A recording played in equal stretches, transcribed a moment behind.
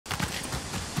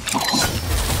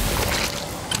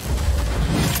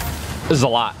This is a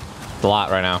lot. It's a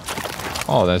lot right now.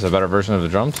 Oh, there's a better version of the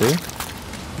drum too.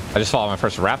 I just fought my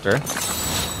first raptor.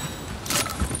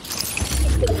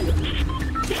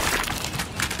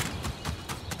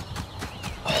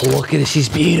 Oh, look at this. She's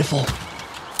beautiful.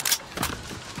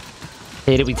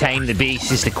 How do we tame the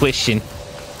beast is the question.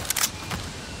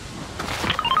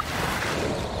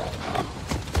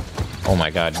 Oh my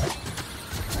god.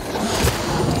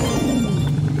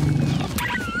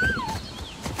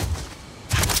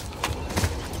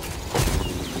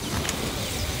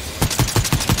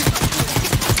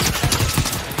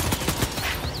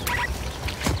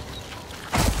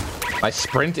 My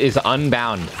sprint is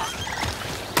unbound.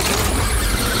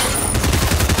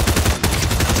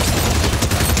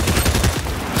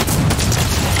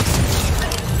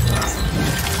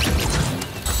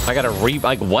 I gotta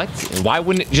like what? Why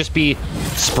wouldn't it just be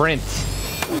sprint?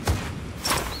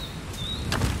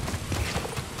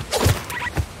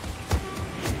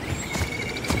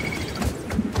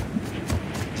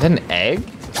 Is that an egg?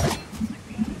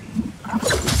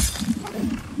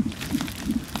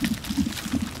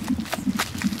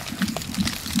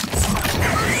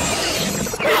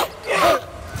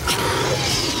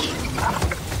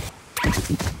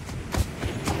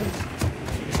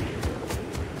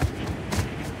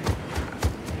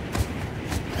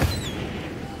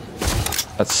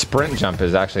 That sprint jump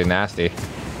is actually nasty.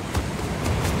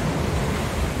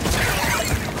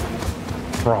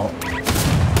 Bro.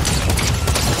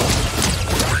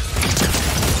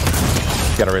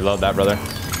 Gotta reload that, brother.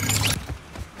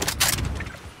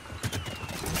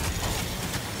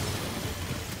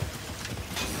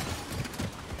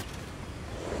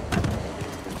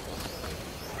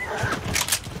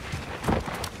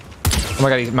 Oh my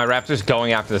god, my raptor's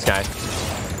going after this guy.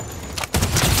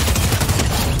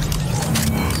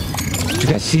 Did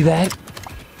you guys see that?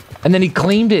 And then he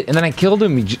claimed it, and then I killed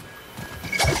him. My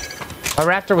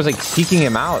raptor was like seeking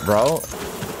him out, bro.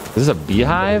 This is a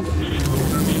beehive?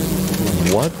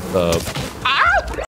 What the...